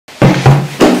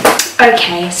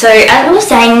Okay, so as I was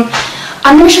saying,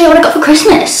 I'm going to show you what I got for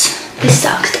Christmas. This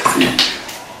sucks, doesn't it?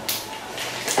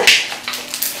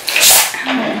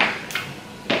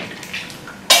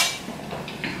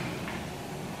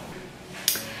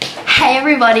 Hey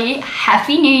everybody,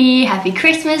 Happy New Year, Happy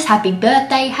Christmas, Happy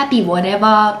birthday, happy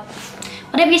whatever.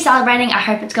 Whatever you're celebrating, I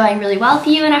hope it's going really well for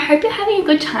you and I hope you're having a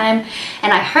good time,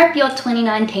 and I hope your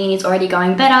 2019 is already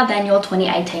going better than your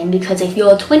 2018, because if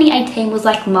your 2018 was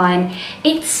like mine,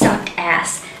 it sucked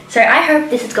ass. So I hope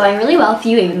this is going really well for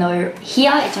you, even though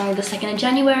here it's only the 2nd of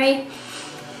January.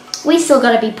 We still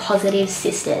gotta be positive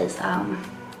sisters.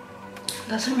 It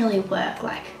doesn't really work,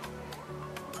 like.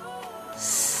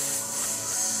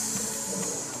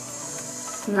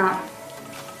 No.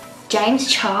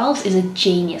 James Charles is a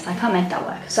genius. I can't make that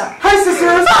work. Sorry. Hi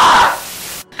sisters!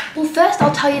 Well, first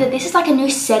I'll tell you that this is like a new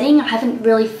setting. I haven't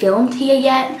really filmed here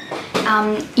yet.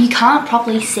 You can't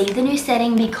properly see the new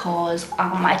setting because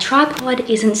my tripod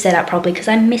isn't set up properly because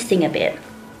I'm missing a bit.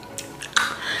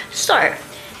 So,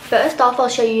 first off I'll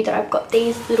show you that I've got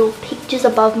these little pictures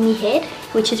above my head,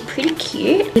 which is pretty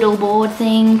cute. Little board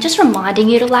thing, just reminding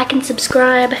you to like and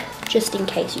subscribe, just in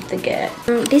case you forget.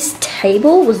 This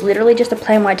table was literally just a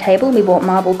plain white table, and we bought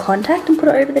marble contact and put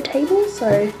it over the table,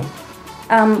 so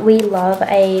we love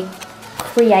a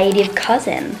creative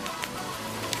cousin.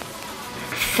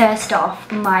 First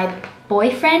off, my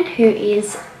boyfriend, who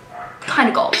is kind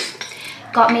of goals,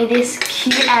 got me this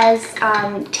cute as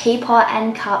teapot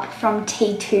and cup from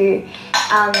T2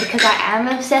 because I am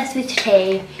obsessed with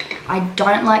tea. I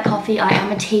don't like coffee, I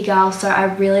am a tea girl, so I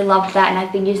really love that and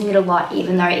I've been using it a lot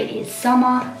even though it is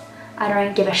summer. I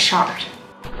don't give a shot.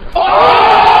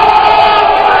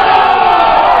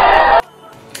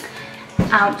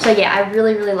 So yeah, I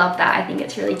really love that. I think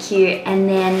it's really cute. And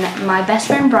then my best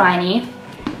friend Bryony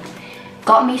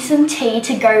got me some tea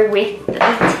to go with the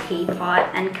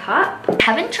teapot and cup. I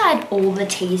haven't tried all the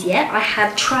teas yet. I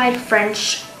have tried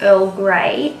French Earl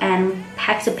Grey and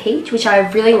Packs of Peach, which I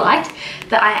really liked,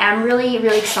 but I am really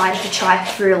excited to try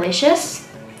Frugalicious.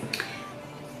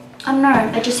 I don't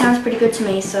know, it just sounds pretty good to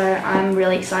me, so I'm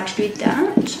really excited to do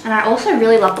that. And I also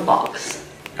really love the box.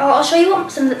 Oh, I'll show you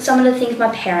what some of the things my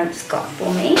parents got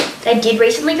for me. They did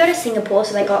recently go to Singapore,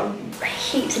 so they got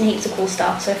heaps and heaps of cool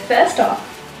stuff. So first off,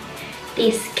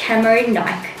 this camo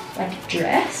Nike like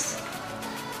dress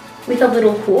with a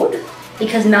little hood,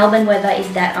 because Melbourne weather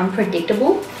is that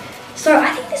unpredictable. So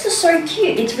I think this is so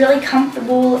cute. It's really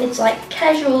comfortable, it's like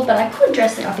casual, but I could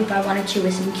dress it up if I wanted to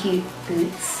with some cute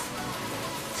boots.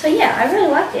 So yeah, I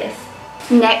really like this.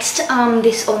 Next,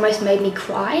 this almost made me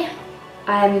cry.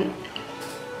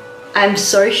 I'm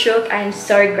so shook, I'm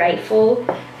so grateful.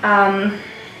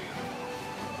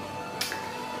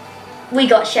 We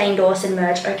got Shane Dawson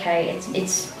merch. Okay,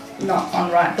 it's not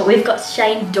on right, but we've got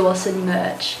Shane Dawson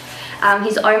merch.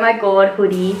 His Oh My God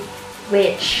hoodie,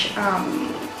 which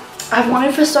I've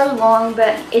wanted for so long,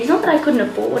 but it's not that I couldn't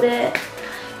afford it.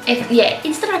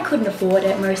 It's that I couldn't afford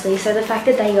it mostly. So the fact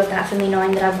that they got that for me,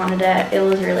 knowing that I wanted it, it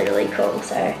was really cool.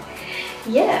 So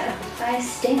yeah, I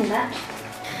stand that.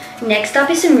 Next up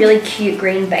is some really cute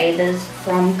green bathers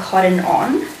from Cotton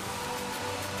On.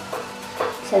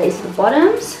 So these are the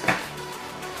bottoms.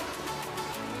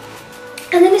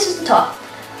 And then this is the top.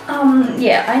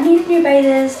 Yeah, I needed new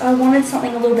bathers. I wanted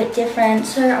something a little bit different.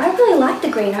 So I really like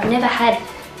the green. I've never had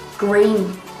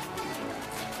green,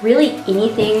 really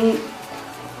anything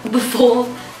before,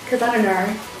 because I don't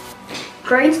know.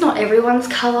 Green's not everyone's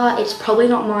colour. It's probably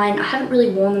not mine. I haven't really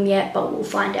worn them yet, but we'll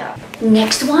find out.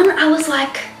 Next one, I was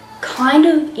like kind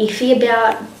of iffy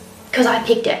about, because I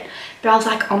picked it. But I was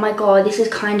like, oh my God, this is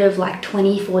kind of like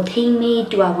 2014 me.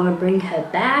 Do I want to bring her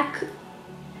back?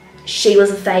 She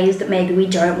was a phase that maybe we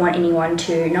don't want anyone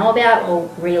to know about or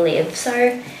relive.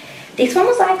 So this one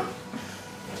was like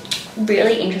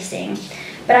really interesting.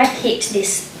 But I picked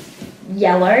this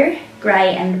yellow,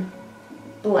 grey and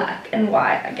black and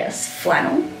white, I guess,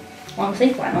 flannel.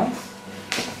 Honestly, flannel.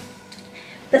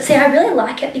 But see, I really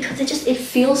like it because it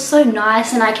feels so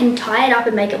nice and I can tie it up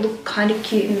and make it look kind of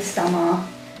cute in the summer.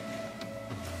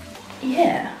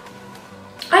 Yeah.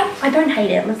 I don't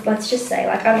hate it, let's just say,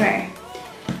 like, I don't know.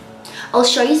 I'll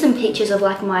show you some pictures of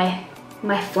like my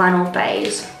flannel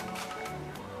phase.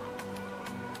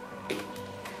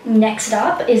 Next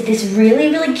up is this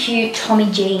really cute Tommy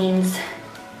Jeans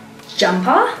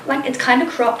jumper. Like, it's kind of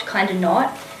cropped, kind of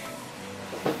not.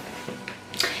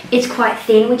 It's quite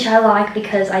thin, which I like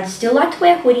because I still like to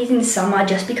wear hoodies in summer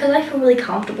just because I feel really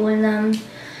comfortable in them.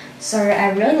 So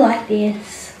I really like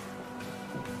this.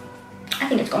 I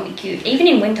think it's gonna be cute. Even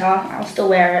in winter, I'll still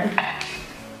wear it.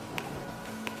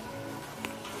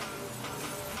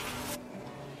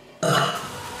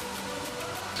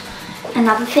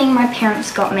 Another thing my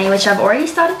parents got me, which I've already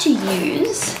started to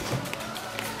use,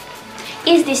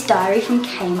 is this diary from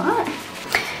Kmart.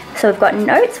 So we've got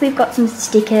notes, we've got some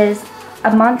stickers,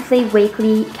 a monthly,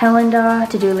 weekly calendar,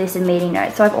 to-do list and meeting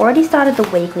notes. So I've already started the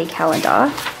weekly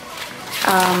calendar.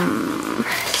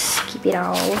 Skip it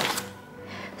all.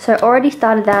 So I already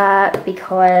started that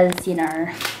because, you know,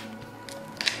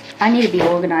 I need to be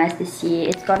organised this year.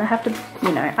 It's gonna have to,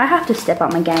 you know, I have to step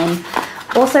up my game.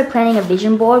 Also planning a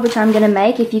vision board, which I'm gonna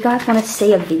make. If you guys wanna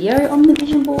see a video on the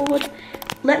vision board,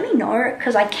 let me know,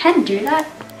 because I can do that.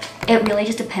 It really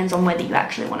just depends on whether you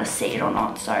actually wanna see it or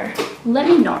not, so let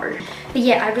me know. But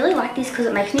yeah, I really like this because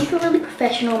it makes me feel really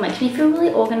professional, makes me feel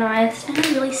really organised, and I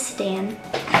really stan.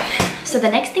 So the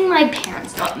next thing my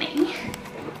parents got me,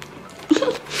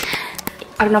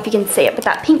 I don't know if you can see it, but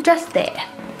that pink dress there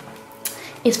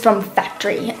is from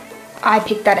Factory. I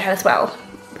picked that out as well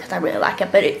because I really like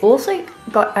it, but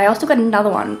I also got another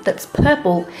one that's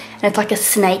purple and it's like a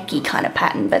snaky kind of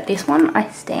pattern, but this one I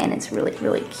stan. It's really,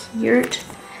 really cute.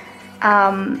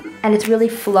 And it's really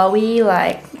flowy,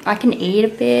 like I can eat a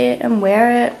bit and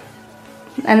wear it,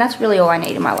 and that's really all I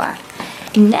need in my life.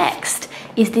 Next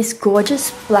is this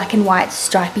gorgeous black and white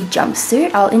stripy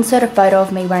jumpsuit. I'll insert a photo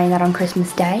of me wearing that on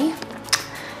Christmas Day.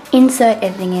 Insert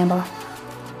editing, Amber.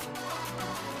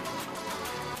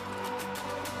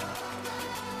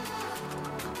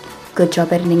 Good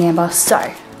job editing, Amber. So,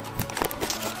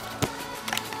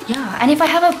 yeah, and if I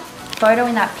have a photo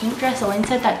in that pink dress, I'll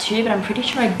insert that too, but I'm pretty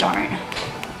sure I don't.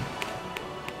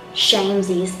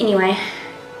 Shamesies. Anyway.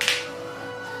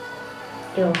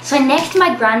 Ew. So next,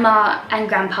 my grandma and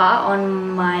grandpa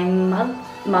on my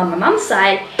mum's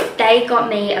side, they got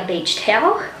me a beach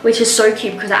towel, which is so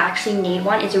cute because I actually need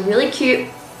one. It's a really cute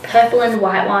purple and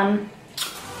white one.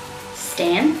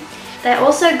 Stan. They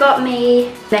also got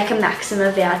me Mecca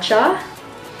Maxima voucher,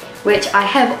 which I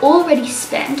have already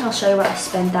spent. I'll show you what I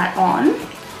spent that on.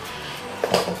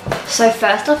 So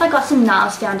first off, I got some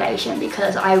NARS foundation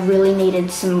because I really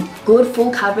needed some good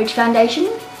full coverage foundation.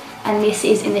 And this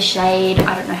is in the shade,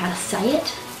 I don't know how to say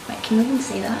it. Wait, can you even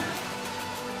see that?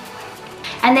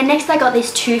 And then next I got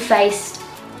this Too Faced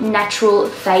Natural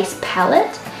Face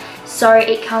Palette. So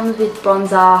it comes with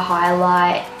bronzer,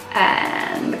 highlight,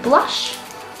 and blush.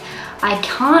 I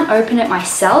can't open it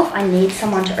myself. I need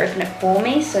someone to open it for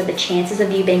me, so the chances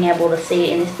of you being able to see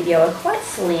it in this video are quite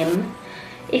slim.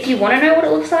 If you want to know what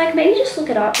it looks like, maybe just look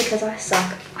it up because I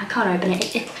suck. I can't open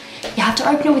it. You have to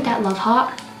open it with that love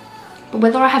heart. But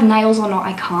whether I have nails or not,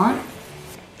 I can't.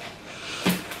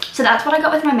 So that's what I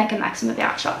got with my Mecca Maxima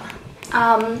voucher.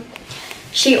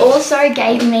 She also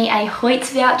gave me a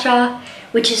Hoyts voucher,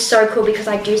 which is so cool because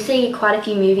I do see quite a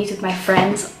few movies with my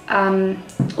friends,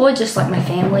 or just like my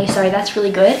family, so that's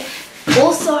really good.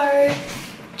 Also,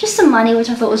 just some money, which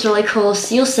I thought was really cool,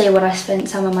 so you'll see what I spent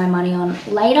some of my money on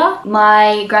later.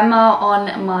 My grandma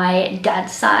on my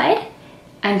dad's side,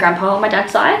 and grandpa on my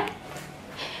dad's side,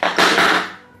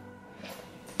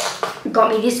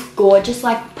 got me this gorgeous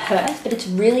like purse, but it's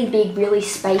really big, really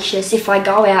spacious. If I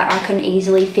go out, I can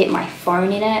easily fit my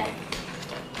phone in it.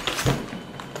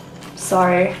 So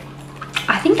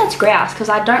I think that's grouse because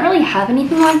I don't really have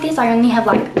anything like this. I only have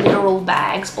like literal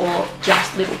bags or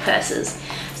just little purses.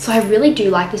 So I really do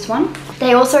like this one.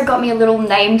 They also got me a little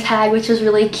name tag, which was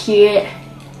really cute.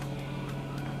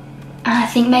 And I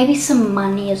think maybe some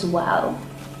money as well.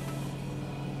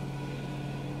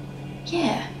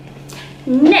 Yeah.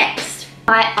 Next,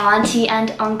 my auntie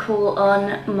and uncle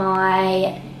on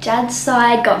my dad's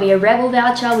side got me a Rebel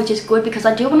voucher, which is good because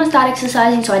I do want to start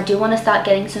exercising, so I do want to start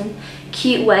getting some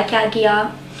cute workout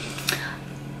gear.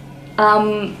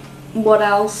 What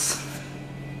else?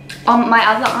 My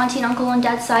other auntie and uncle on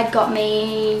dad's side gave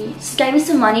me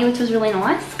some money, which was really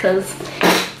nice because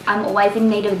I'm always in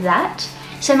need of that.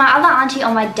 So my other auntie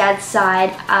on my dad's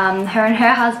side, her and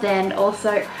her husband,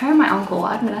 also her and my uncle,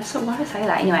 I don't know, why did I say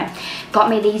that? Anyway, got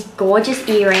me these gorgeous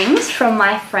earrings from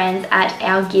my friends at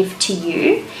Our Gift to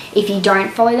You. If you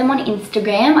don't follow them on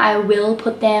Instagram, I will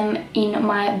put them in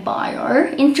my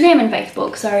bio, Instagram and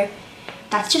Facebook. So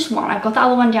that's just one. I've got the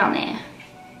other one down there.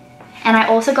 And I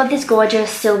also got this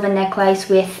gorgeous silver necklace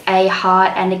with a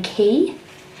heart and a key,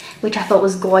 which I thought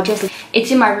was gorgeous. It's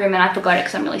in my room and I forgot it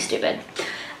because I'm really stupid.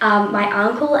 My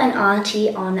uncle and auntie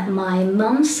on my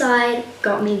mum's side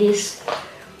got me this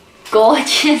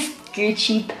gorgeous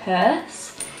Gucci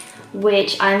purse,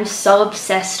 which I'm so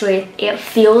obsessed with. It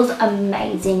feels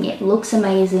amazing. It looks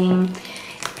amazing.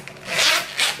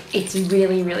 It's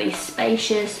really, really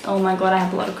spacious. Oh my god, I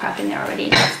have a lot of crap in there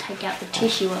already. Let's take out the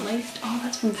tissue at least. Oh,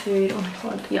 that's from food. Oh my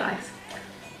god, yikes.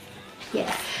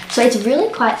 Yeah. So it's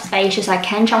really quite spacious. I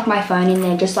can chuck my phone in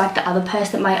there just like the other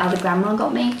purse that my other grandma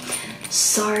got me.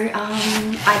 So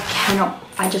I'm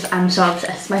so obsessed.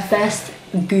 It's my first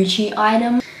Gucci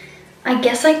item. I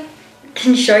guess I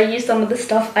can show you some of the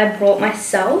stuff I brought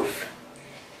myself.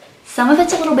 Some of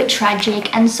it's a little bit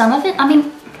tragic and some of it, I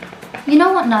mean, you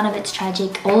know what, none of it's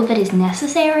tragic. All of it is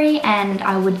necessary and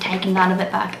I would take none of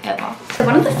it back ever. So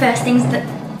one of the first things that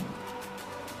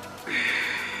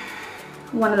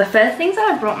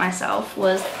I brought myself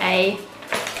was a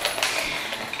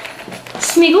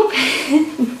Smiggle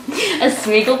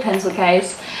pencil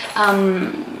case.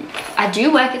 I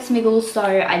do work at Smiggle, so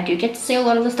I do get to see a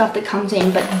lot of the stuff that comes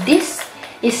in, but this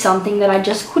is something that I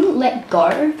just couldn't let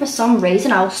go for some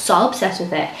reason. I was so obsessed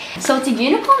with it. So it's a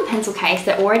unicorn pencil case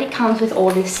that already comes with all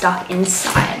this stuff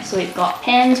inside. So we've got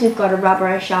pens, we've got a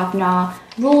rubber sharpener,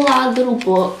 ruler, little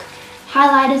book,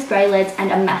 highlighters, grey leads,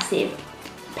 and a massive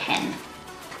pen.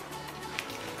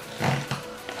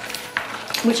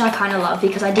 Which I kind of love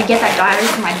because I did get that diary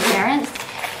from my parents.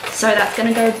 So that's going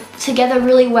to go together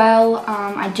really well.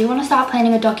 I do want to start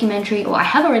planning a documentary, or I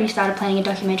have already started planning a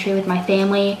documentary with my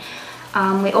family.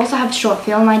 We also have a short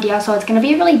film idea, so it's going to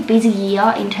be a really busy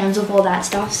year in terms of all that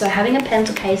stuff. So having a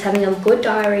pencil case, having a good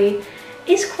diary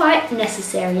is quite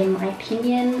necessary in my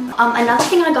opinion. Another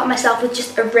thing I got myself was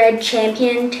just a red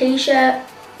Champion t-shirt,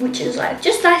 which is like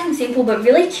just nice and simple but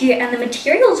really cute, and the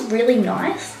material is really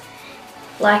nice.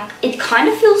 Like, it kind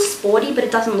of feels sporty, but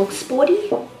it doesn't look sporty,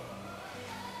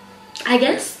 I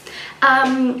guess.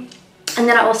 And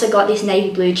then I also got this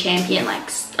navy blue Champion, like,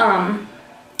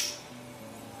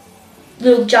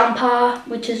 little jumper,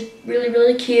 which is really,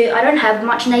 really cute. I don't have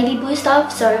much navy blue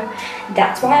stuff, so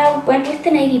that's why I went with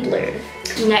the navy blue.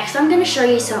 Next, I'm going to show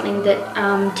you something that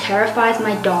terrifies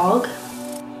my dog.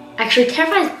 Actually,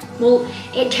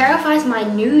 it terrifies my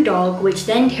new dog, which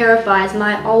then terrifies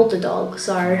my older dog,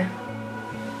 so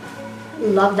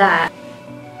love that.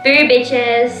 Boo,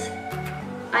 bitches.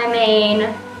 I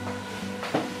mean,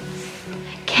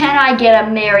 can I get a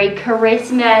Merry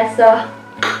Christmas?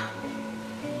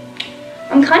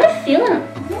 I'm kind of feeling it.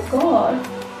 Oh my god.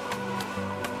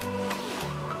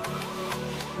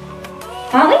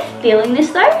 Aren't we feeling this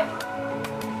though?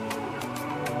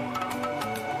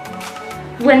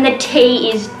 When the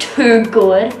tea is too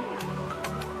good.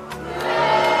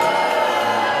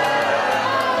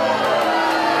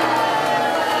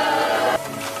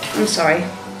 I'm sorry.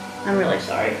 I'm really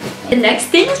sorry. The next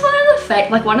thing is one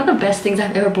of the best things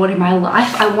I've ever bought in my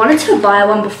life. I wanted to buy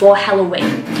one before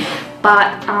Halloween,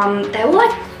 but they were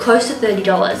like close to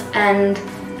 $30, and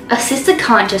a sister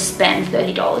can't just spend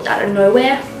 $30 out of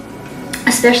nowhere,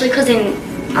 especially because in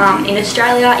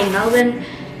Australia, in Melbourne,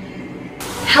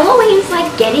 Halloween's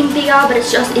like getting bigger, but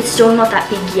it's still not that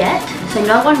big yet. So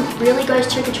no one really goes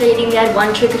trick-or-treating. We had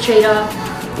one trick-or-treater,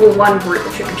 well, one group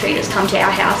of trick-or-treaters come to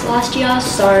our house last year,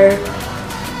 so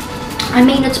I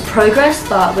mean, it's progress,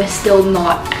 but we're still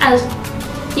not as,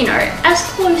 you know, as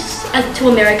close to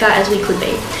America as we could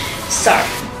be. So,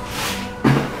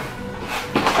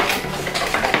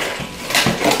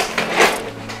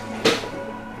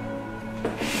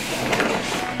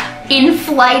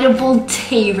 inflatable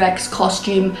T-Rex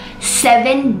costume,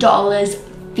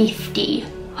 $7.50.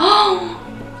 Oh!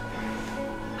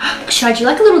 Should I do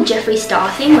like a little Jeffree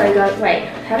Star thing where I go, wait,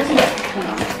 how does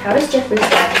Jeffree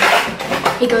Star?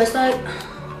 He goes like,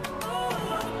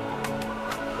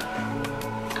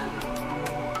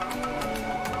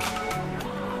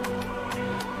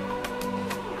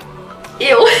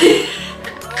 ew.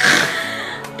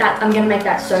 I'm gonna make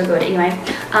that so good. Anyway,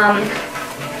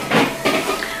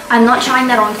 I'm not trying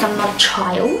that on because I'm not a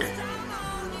child.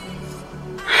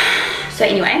 So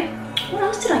anyway, what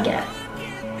else did I get?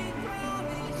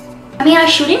 I mean, I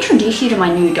should introduce you to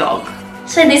my new dog.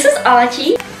 So this is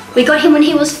Archie. We got him when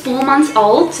he was 4 months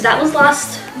old, so that was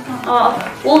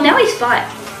well, now he's 5.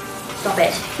 Stop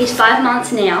it. He's 5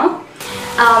 months now.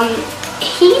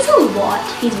 He's a lot.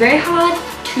 He's very hard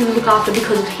to look after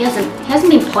because he hasn't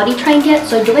been potty trained yet,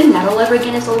 so doing that all over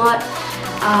again is a lot.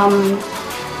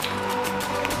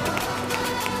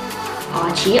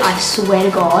 Archie, I swear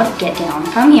to God, get down.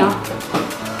 Come here.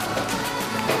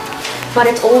 But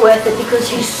it's all worth it because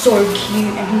he's so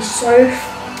cute and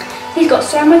he's got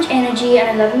so much energy and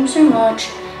I love him so much.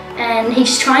 And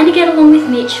he's trying to get along with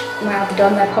Mitch, my other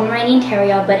dog, my Pomeranian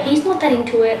Terrier, but he's not that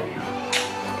into it.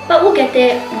 But we'll get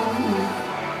there.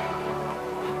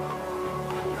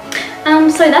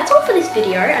 So that's all for this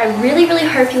video. I really, really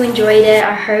hope you enjoyed it.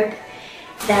 I hope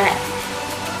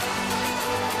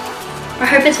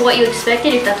it's what you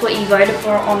expected, if that's what you voted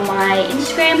for on my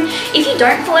Instagram. If you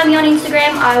don't follow me on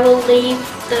Instagram, I will leave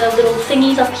the little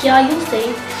thingies up here, you'll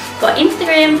see. Got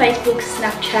Instagram, Facebook,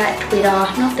 Snapchat, Twitter,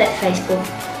 not that Facebook.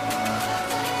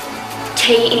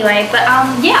 Tea anyway, but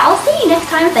yeah, I'll see you next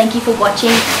time. Thank you for watching.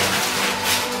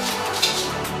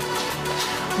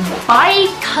 Bye,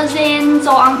 cousins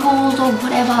or uncles or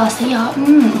whatever. See ya.